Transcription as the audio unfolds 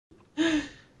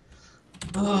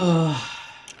How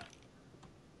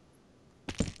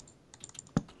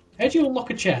do you unlock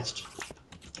a chest?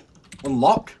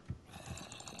 Unlock?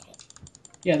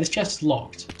 Yeah, this chest is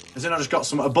locked. Has it not just got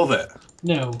something above it?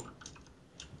 No.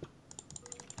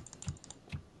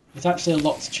 It's actually a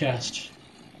locked chest.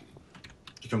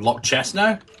 You can lock chests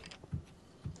now?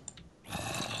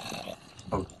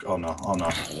 Oh no, oh no.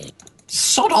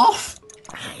 Sod off!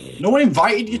 No one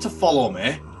invited you to follow me.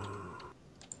 I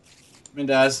mean,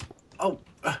 there's... Oh,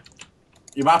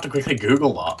 you might have to quickly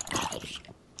Google that.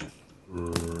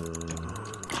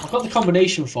 I've got the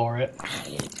combination for it.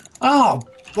 Oh,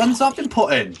 when's that been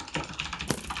put in?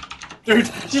 Dude,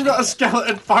 you've got a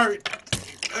skeleton fire.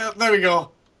 There we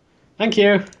go. Thank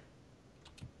you.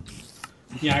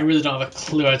 Yeah, I really don't have a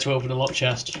clue how to open a locked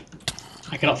chest.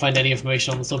 I cannot find any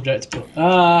information on the subject, but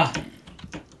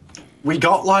we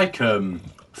got like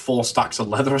 4 stacks of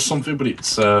leather or something, but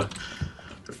it's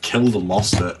killed and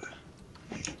lost it.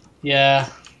 Yeah,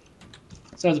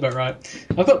 sounds about right.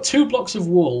 I've got 2 blocks of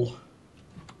wool.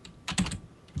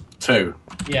 2?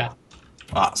 Yeah.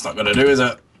 That's not gonna do, is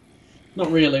it?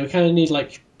 Not really. We kind of need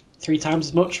like 3 times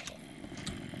as much.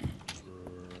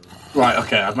 Right.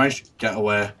 Okay. I've managed to get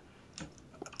away.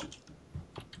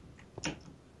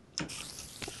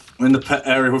 I'm in the pet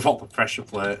area with all the pressure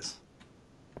plates.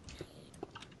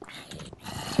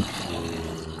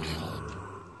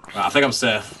 Right, I think I'm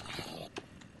safe.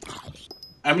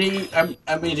 How many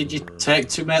did you take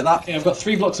to make that? Yeah, I've got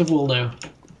 3 blocks of wool now.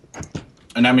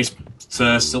 And how many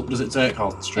silk does it take?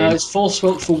 Oh, stream. It's 4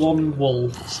 silk for 1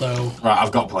 wool, so... Right,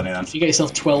 I've got plenty then. If you get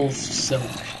yourself 12 silk.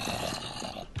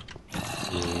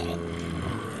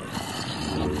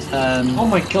 Oh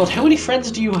my god, how many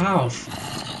friends do you have?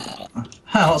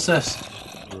 Hell, what's this?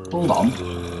 Hold on.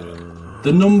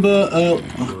 The number...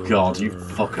 oh god, you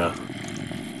fucker.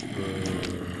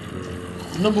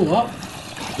 Number what?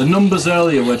 The numbers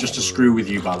earlier were just to screw with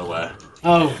you, by the way.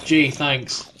 Oh, gee,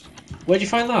 thanks. Where'd you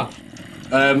find that?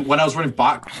 When I was running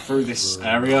back through this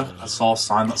area, I saw a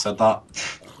sign that said that.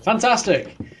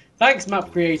 Fantastic. Thanks,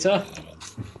 map creator.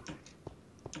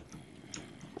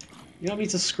 You don't need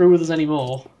to screw with us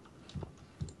anymore.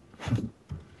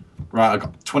 Right, I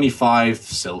got 25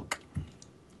 silk.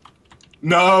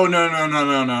 No.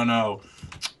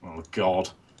 Oh god.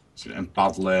 It's getting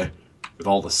badly with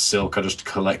all the silk I just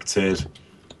collected.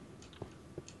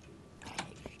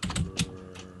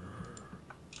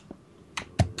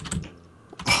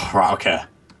 Right, okay.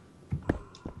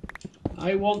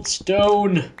 I want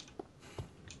stone.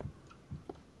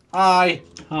 Hi.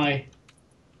 Hi.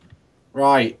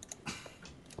 Right.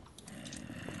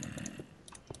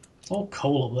 It's all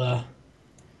coal up there.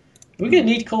 We're going to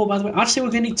need coal, by the way. Actually,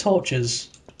 we're going to need torches.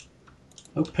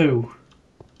 Oh, poo.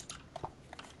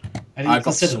 I didn't I've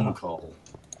got consider some that. coal.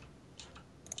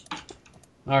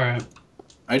 Alright.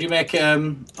 How do you make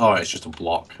oh, it's just a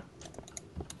block.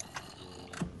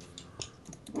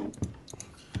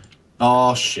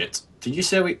 Oh shit. Did you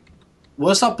say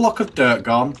where's that block of dirt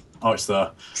gone? Oh, it's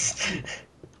there.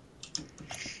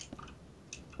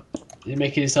 You're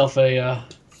making yourself a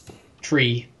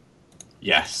tree.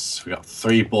 Yes, we got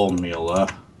 3 bone meal there.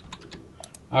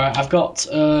 Alright, I've got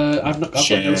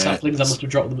no saplings, I must have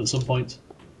dropped them at some point.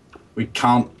 We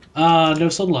can't... No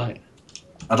sunlight.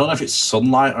 I don't know if it's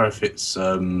sunlight or if it's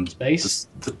Space?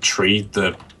 the tree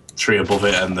above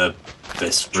it and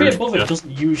this Tree roof. above it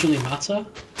doesn't usually matter.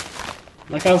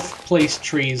 Like, I've placed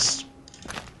trees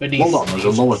beneath. Hold on, there's a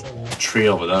lower before. tree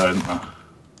over there, isn't there?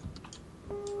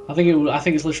 I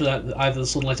think it's literally either the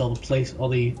sunlight or the place or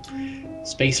the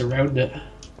space around it.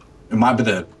 It might be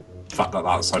the fact that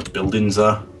that's like buildings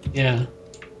there. Yeah.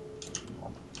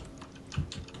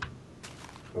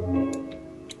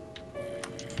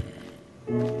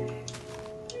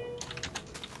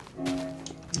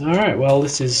 Alright, well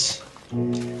this is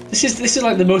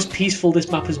like the most peaceful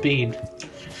this map has been.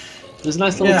 There's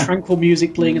nice little tranquil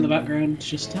music playing in the background,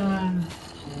 just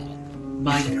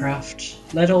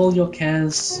Minecraft. Let all your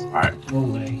cares go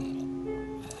away.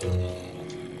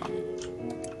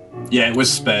 Yeah, it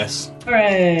was space.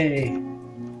 Hooray!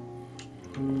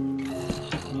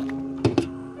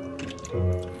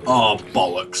 Oh,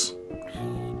 bollocks.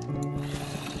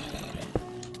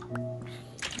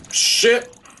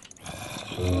 Shit!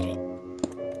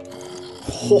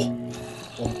 Oh,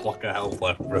 1 block of health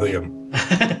left, brilliant.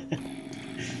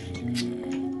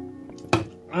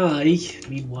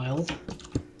 Meanwhile,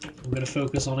 I'm going to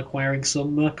focus on acquiring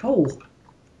some coal.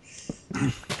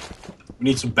 We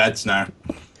need some beds now.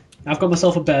 I've got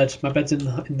myself a bed. My bed's in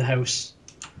the house.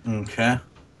 Okay.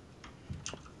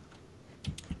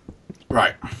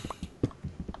 Right.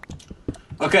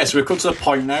 Okay, Okay, so we've come to the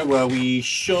point now where we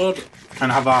should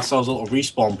kind of have ourselves a little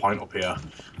respawn point up here.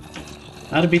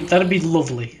 That'd be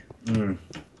lovely. Mm.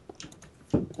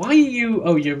 Why are you?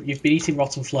 Oh, you've been eating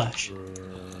rotten flesh.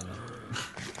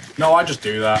 No, I just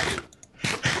do that.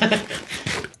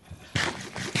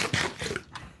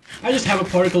 I just have a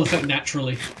particle effect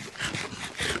naturally.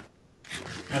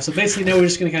 So basically now we're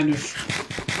just going to kind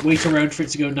of wait around for it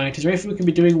to go night. Is there anything we can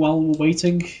be doing while we're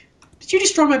waiting? Did you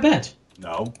destroy my bed?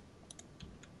 No.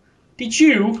 Did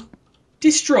you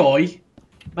destroy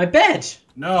my bed?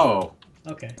 No.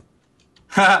 Okay.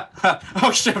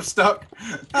 Oh shit, I'm stuck.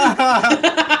 How'd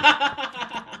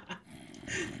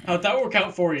that work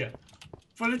out for you?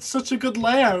 But it's such a good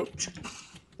layout.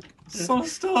 So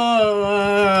stuck.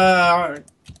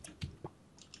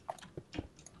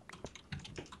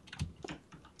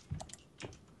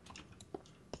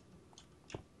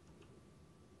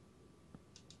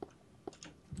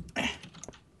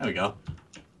 There we go.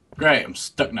 Great, I'm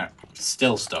stuck now.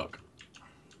 Still stuck.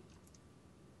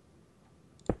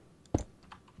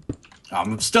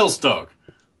 I'm still stuck.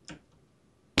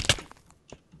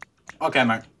 Okay,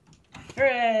 mate.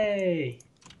 Hooray!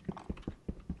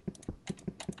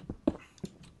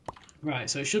 Right,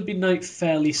 so it should be night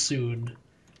fairly soon,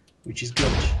 which is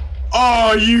good.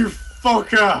 Oh, you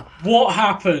fucker! What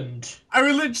happened? I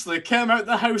literally came out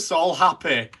the house all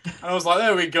happy, and I was like,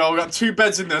 there we go, we got 2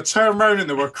 beds in there, turn around and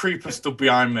there were creepers stood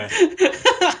behind me.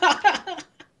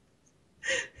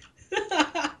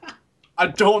 I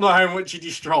don't know how much he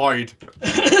destroyed.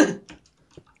 It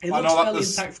looks fairly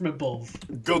intact from above.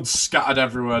 Goods scattered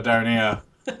everywhere down here.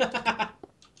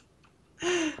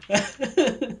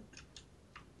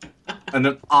 And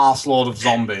an arseload of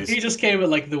zombies. He just came at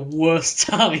like the worst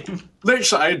time.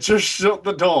 Literally, I just shut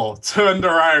the door, turned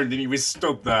around, and he was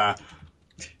stood there.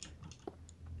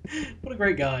 What a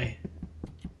great guy.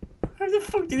 How the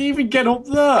fuck did he even get up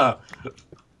there?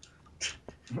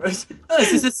 This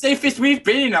is the safest we've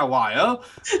been in a while.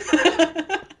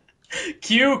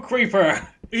 Cue creeper.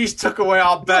 He's took away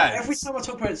our beds. Every time I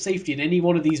talk about safety in any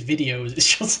one of these videos,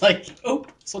 it's just like, oh,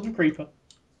 some creeper.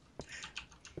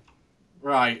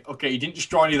 Right, okay, he didn't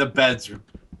destroy any of the beds.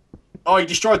 Oh, he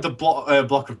destroyed the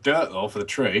block of dirt, though, for the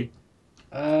tree.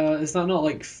 Is that not,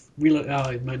 like, oh,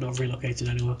 it might not have relocated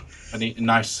anywhere. A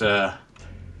nice,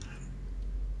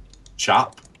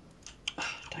 chap.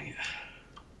 Oh, dang it.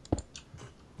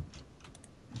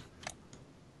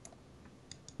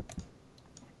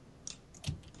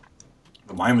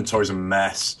 My inventory's a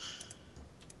mess.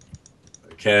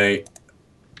 Okay.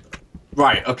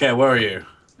 Right, okay, where are you? Are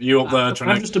you up there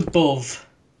trying I'm just above.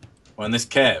 Well, in this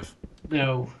cave?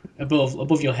 No,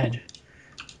 above your head.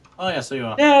 Oh, yeah, so you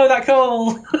are. No, that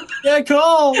coal! Yeah,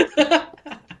 cool!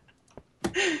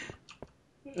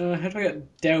 How do I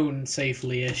get down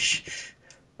safely-ish?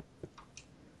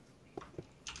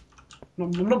 I'm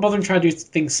not bothering trying to do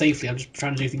things safely, I'm just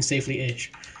trying to do things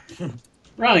safely-ish.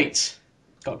 Right.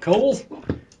 Got coal,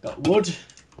 got wood,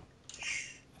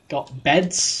 got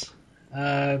beds.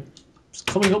 It's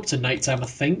coming up to nighttime, I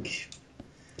think.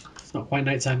 It's not quite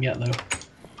nighttime yet, though.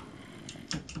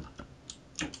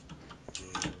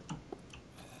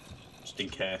 Just in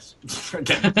case.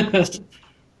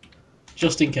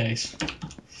 Just in case.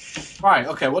 Right,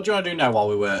 okay, what do you want to do now while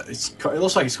we wait? It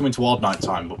looks like it's coming toward night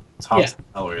time, but it's hard to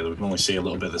tell really. We can only see a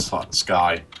little bit of the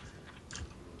sky.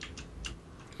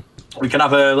 We can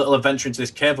have a little adventure into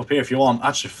this cave up here if you want.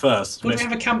 Actually, first... Could we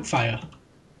have a campfire?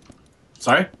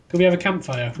 Sorry? Could we have a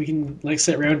campfire? We can, like,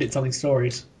 sit around it telling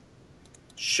stories.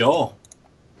 Sure.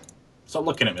 Stop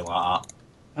looking at me like that.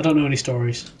 I don't know any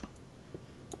stories.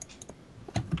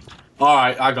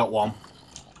 Alright, I got one.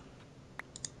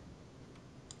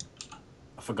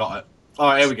 I forgot it.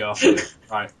 Alright, here we go.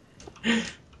 Right.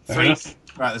 Right,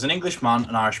 there's an Englishman,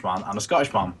 an Irishman, and a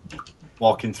Scottishman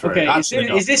walking through. Okay,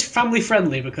 is this family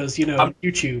friendly? Because, you know,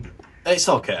 YouTube. It's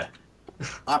okay.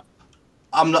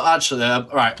 I'm not actually...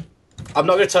 right. I'm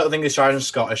not going to talk with English, Irish, and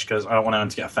Scottish because I don't want anyone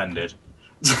to get offended.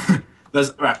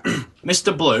 There's right,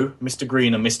 Mr. Blue, Mr.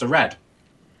 Green, and Mr. Red.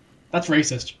 That's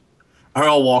racist. Are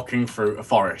all walking through a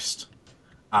forest,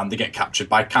 and they get captured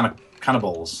by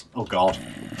cannibals. Oh God.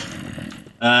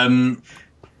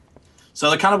 So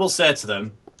the cannibals say to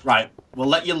them, "Right, we'll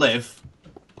let you live."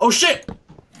 Oh shit!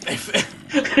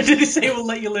 Did he say we'll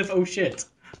let you live? Oh shit!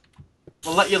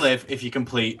 We'll let you live if you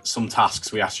complete some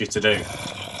tasks we asked you to do.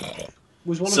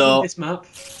 Was one of them this map?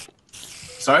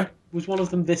 Sorry? Was one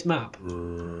of them this map?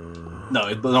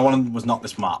 No, one of them was not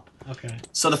this map. Okay.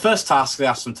 So the first task they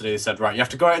asked them to do, they said, right, you have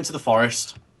to go out into the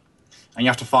forest, and you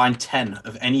have to find 10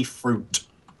 of any fruit.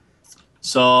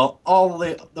 So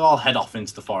they all head off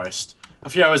into the forest. A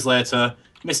few hours later,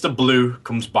 Mr. Blue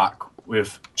comes back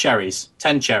with cherries.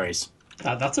 10 cherries.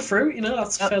 That's a fruit, you know,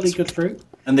 that's a fairly good fruit.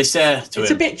 And they say to him...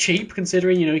 It's a bit cheap,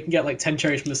 considering, you know, you can get like 10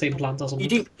 cherries from the same plant or something.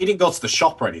 He didn't go to the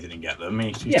shop or anything and get them.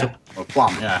 He Yeah. took a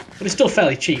plant, yeah. But it's still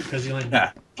fairly cheap, because you know...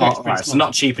 Yeah. cherries Oh, pretty right, so small.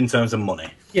 not cheap in terms of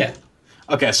money. Yeah.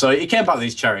 Okay, so he came back with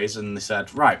these cherries and they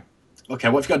said, right, okay,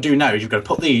 what you've got to do now is you've got to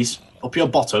put these up your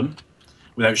bottom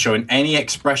without showing any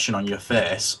expression on your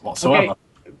face whatsoever.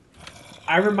 Okay.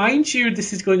 I remind you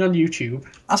this is going on YouTube.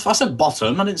 I said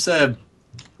bottom, I didn't say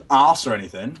arse or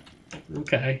anything.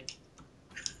 Okay.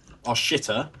 Or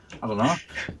shitter, I don't know.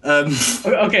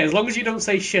 Okay, as long as you don't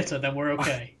say shitter, then we're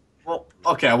okay. Well,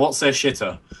 okay, I won't say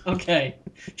shitter. Okay.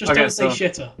 Just don't say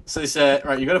shitter. So they say,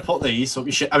 right, you're going to put these up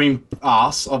your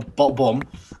arse or bum.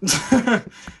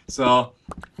 so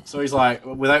he's like,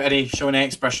 without showing any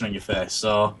expression on your face.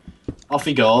 So off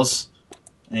he goes,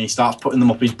 and he starts putting them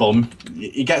up his bum.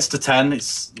 He gets to 10.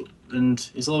 It's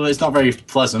not very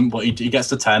pleasant, but he gets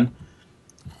to 10.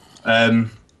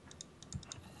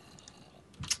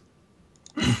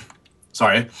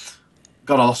 Sorry,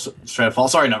 got off straight of fault.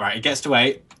 Sorry, not right. He gets to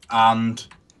 8, and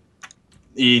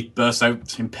he bursts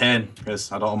out in pain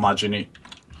because I don't imagine it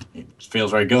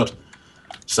feels very good.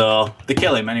 So they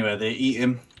kill him anyway. They eat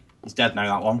him. He's dead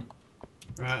now. That one.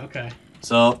 Right. Okay.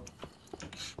 So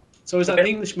is that the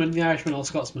Englishman, the Irishman, or the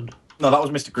Scotsman? No, that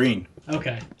was Mr. Green.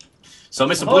 Okay. So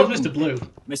Mr. Oh, Blue. Mr. Blue.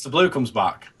 Mr. Blue comes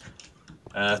back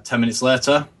 10 minutes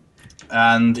later,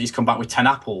 and he's come back with 10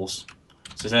 apples.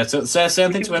 So say the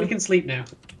same thing to him. We can sleep now.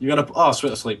 You're gonna sweet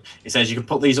to sleep. He says you can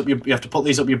put these up. You have to put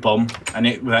these up your bum, and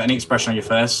without any expression on your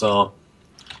face. So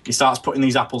he starts putting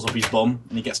these apples up his bum,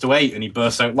 and he gets to 8, and he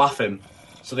bursts out laughing.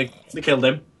 So they killed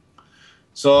him.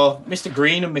 So Mr.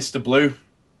 Green and Mr. Blue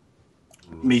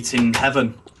meet in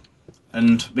heaven,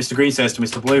 and Mr. Green says to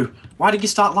Mr. Blue, "Why did you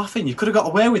start laughing? You could have got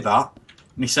away with that."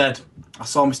 And he said, "I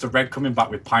saw Mr. Red coming back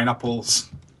with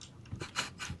pineapples."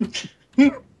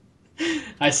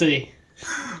 I see.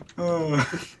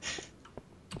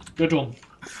 Good one.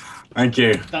 Thank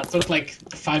you. That took like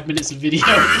 5 minutes of video.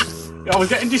 I was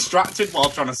getting distracted while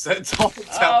trying to sit.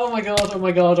 Oh my god, oh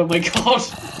my god, oh my god.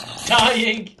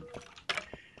 Dying.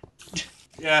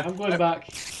 Yeah. I'm going back.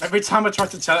 Every time I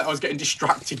tried to tell it, I was getting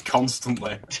distracted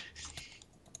constantly.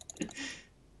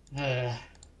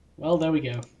 Well, there we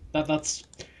go. That's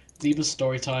Zeeba's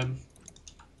story time.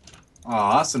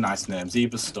 Oh, that's a nice name.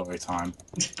 Zeba's Storytime.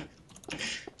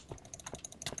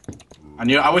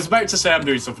 I was about to say I'm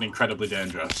doing something incredibly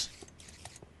dangerous.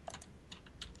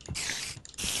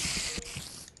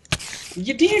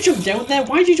 Did you jump down there?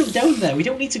 Why did you jump down there? We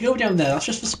don't need to go down there. That's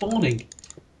just for spawning.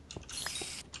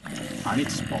 I need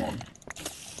to spawn.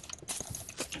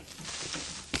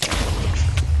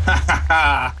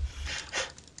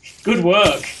 Good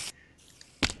work.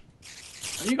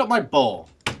 Have you got my bow?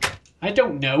 I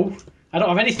don't know. I don't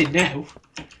have anything now.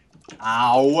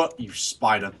 Ow, you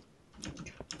spider.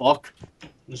 Fuck. I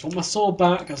just want my sword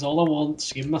back. That's all I want.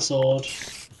 Just give me my sword.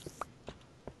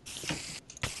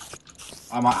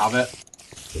 I might have it.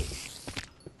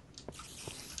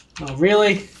 Oh,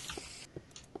 really?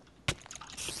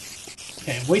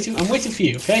 Okay, I'm waiting for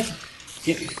you, okay?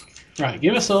 Right,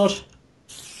 give me a sword.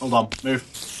 Hold on, move.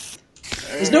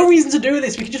 There's no reason to do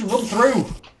this, we can just run through.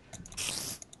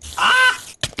 Ah!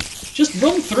 Just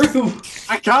run through.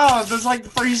 I can't, there's like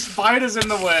 3 spiders in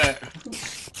the way.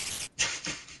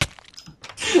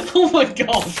 Oh my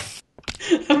god.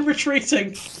 I'm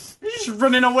retreating. You're just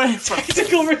running away from me.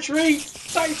 Tactical retreat.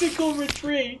 Tactical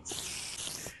retreat.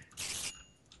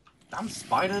 Damn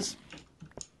spiders.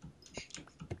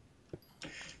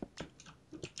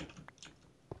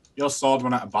 Your sword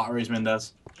ran out of batteries,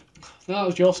 Mendez. No, that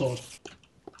was your sword.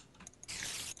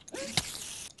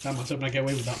 Damn, I was hoping I'd get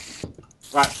away with that.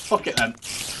 Right, fuck it then.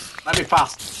 Let me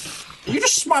pass. You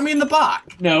just smacked me in the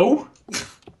back. No.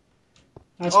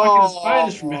 I was smacking the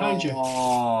spiders from behind you.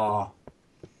 Oh.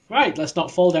 Right, let's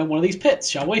not fall down one of these pits,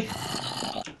 shall we?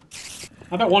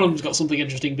 I bet one of them's got something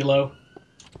interesting below.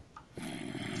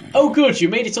 Oh good, you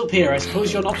made it up here. I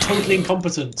suppose you're not totally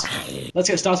incompetent. Let's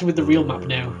get started with the real map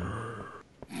now.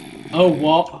 Oh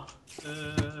what?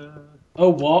 Oh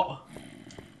what?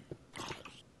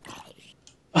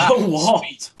 Oh what?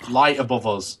 Sweet. Light above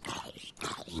us.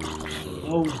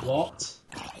 Oh what?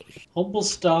 Humble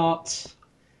start.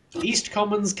 East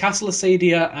Commons, Castle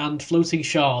Acadia, and Floating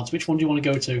Shards. Which one do you want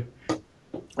to go to?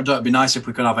 I thought it'd be nice if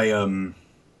we could have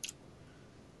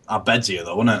our beds here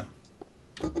though, wouldn't it?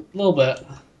 A little bit.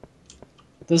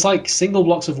 There's like single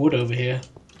blocks of wood over here.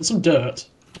 There's some dirt.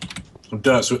 Some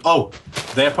dirt. So, oh,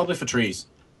 they're probably for trees.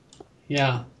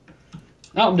 Yeah.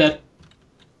 Oh, I'm dead.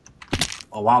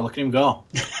 Oh wow, look at him go.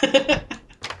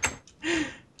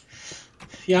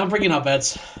 Yeah, I'm bringing our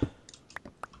beds.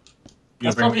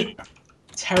 That's probably a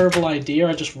terrible idea.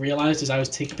 I just realised as I was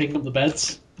picking up the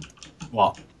beds.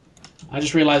 What? I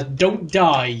just realised, don't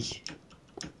die.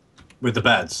 With the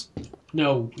beds?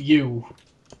 No, you.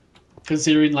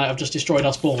 Considering, like, I've just destroyed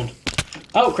our spawn.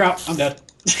 Oh, crap, I'm dead.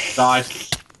 Died.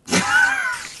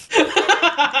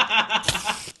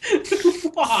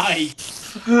 Why?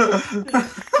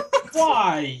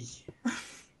 Why?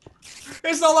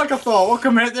 It's not like I thought, what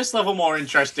can make this level more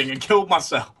interesting, and killed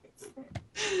myself.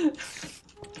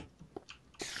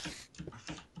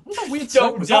 What's that weird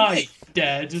sound? Don't die,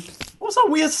 dead. What's that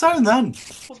weird sound then?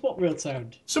 What's what real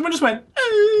sound? Someone just went.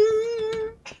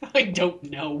 I don't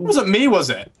know. It wasn't me, was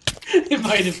it? It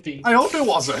might have been. I hope it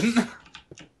wasn't.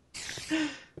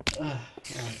 Right.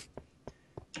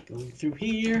 Going through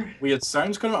here. Weird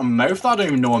sounds coming out of my mouth that I don't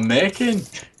even know I'm making.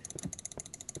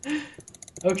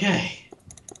 Okay.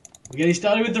 We're getting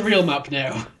started with the real map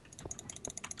now.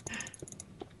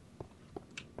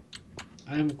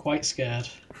 I am quite scared.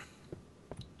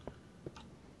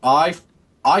 I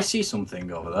see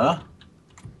something over there.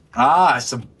 Ah,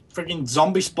 it's a freaking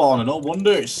zombie spawn. No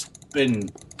wonder it's been...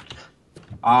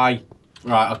 Right,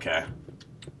 okay.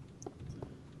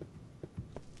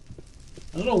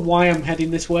 I don't know why I'm heading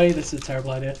this way. This is a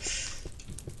terrible idea.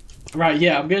 Right,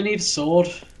 yeah, I'm going to need a sword.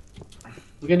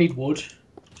 We're going to need wood.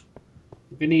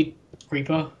 We're going to need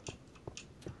creeper.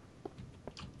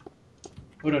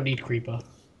 We don't need creeper.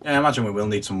 Yeah, I imagine we will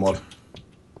need some wood.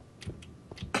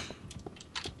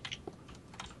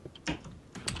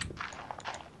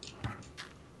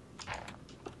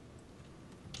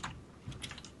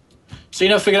 So you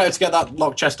never figured out how to get that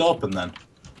lock chest open then?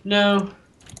 No.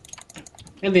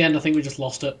 In the end, I think we just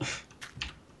lost it.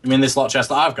 You mean this lock chest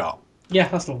that I've got? Yeah,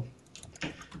 that's the one.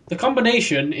 The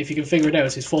combination, if you can figure it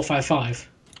out, is 455.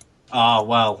 Ah,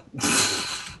 well. We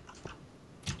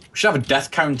should have a death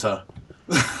counter.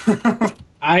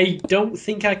 I don't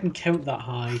think I can count that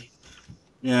high.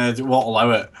 Yeah, it won't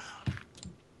allow it.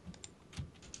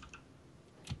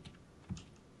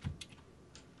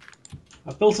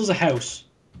 I've built us a house.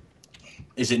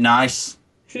 Is it nice?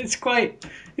 It's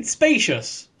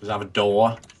spacious. Does it have a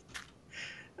door?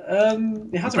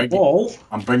 It has a wall.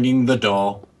 I'm bringing the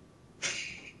door.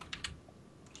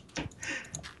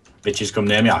 Bitches come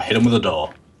near me, I'll hit them with a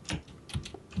door. I'm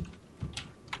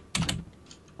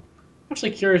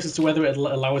actually curious as to whether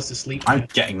it'll allow us to sleep. I'm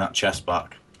getting that chest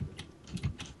back.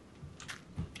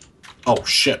 Oh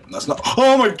shit, that's not...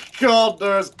 Oh my god,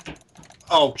 there's...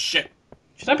 Oh shit.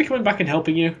 Should I be coming back and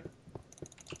helping you?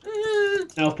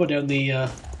 I'll put down the...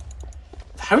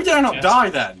 How did I not chest. die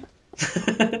then?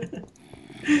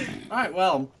 Right,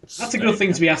 well... That's a good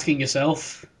thing to be asking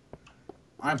yourself.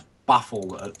 I'm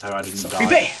baffled at how I didn't die.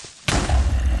 Creepy!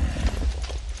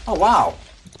 Oh wow.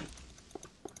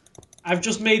 I've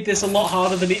just made this a lot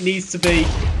harder than it needs to be.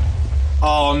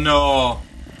 Oh no.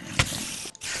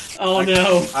 Oh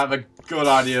no. I have a good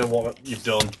idea what you've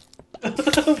done.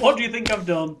 What do you think I've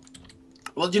done?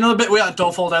 Well, do you know the bit where that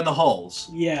don't fall down the holes?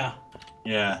 Yeah.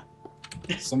 Yeah.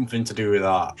 Something to do with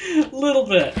that. A little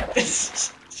bit.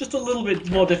 It's just a little bit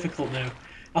more difficult now.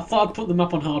 I thought I'd put the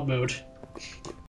map on hard mode.